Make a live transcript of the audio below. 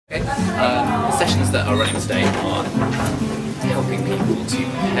The sessions that are running today are helping people to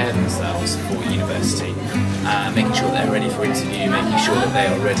prepare themselves for university, making sure they're ready for interview, making sure that they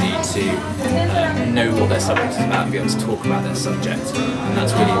are ready to know what their subject is about and be able to talk about their subject. And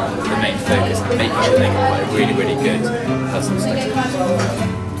that's really the main focus, and making sure they can write a really, really good personal statement.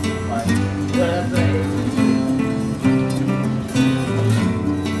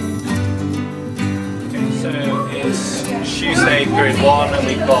 Tuesday, period 1, and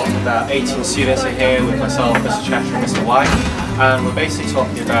we've got about 18 students in here with myself, Mr. Cheshire and Mr. White, and we're basically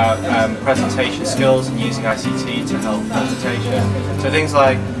talking about presentation skills and using ICT to help presentation. So things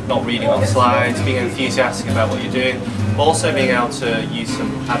like not reading on slides, being enthusiastic about what you're doing, but also being able to use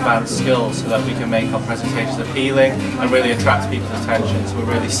some advanced skills so that we can make our presentations appealing and really attract people's attention. So we're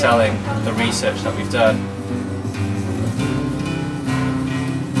really selling the research that we've done.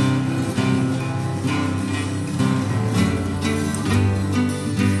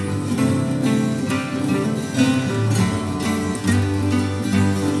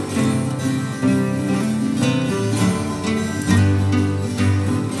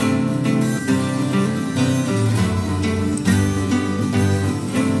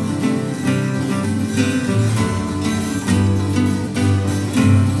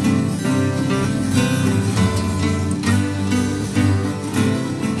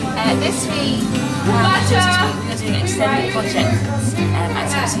 This week, we are doing extended project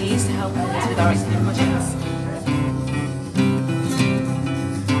activities to help us with our extended projects.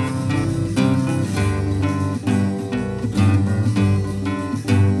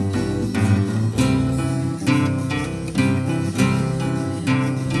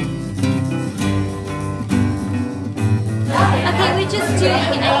 Okay, we're just doing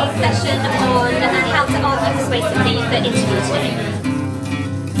a session on how to argue persuasively for interview today.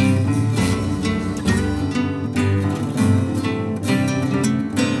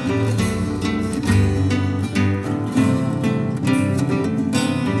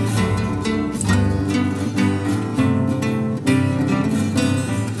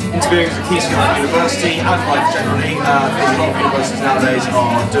 Interviewing is a key skill at university and life generally. A lot of universities nowadays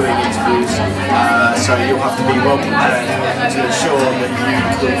are doing interviews, so you'll have to be well prepared to ensure that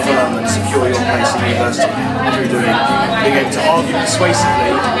you confirm and secure your place in university through being able to argue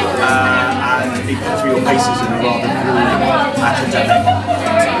persuasively and be put through your paces in a rather grueling academic.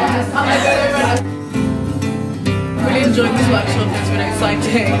 Really enjoying this workshop, it's really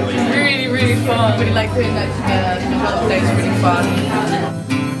exciting. Really, really fun. Really like doing that together. The whole day's really fun.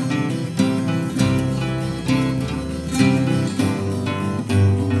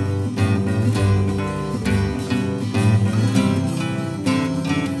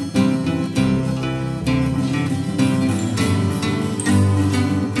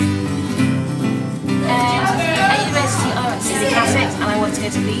 And I want to go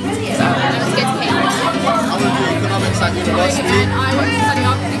to Leeds. So I want to go to Cambridge. I want to do economics at university. And I want to study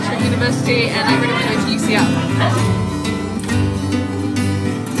architecture at university, and I really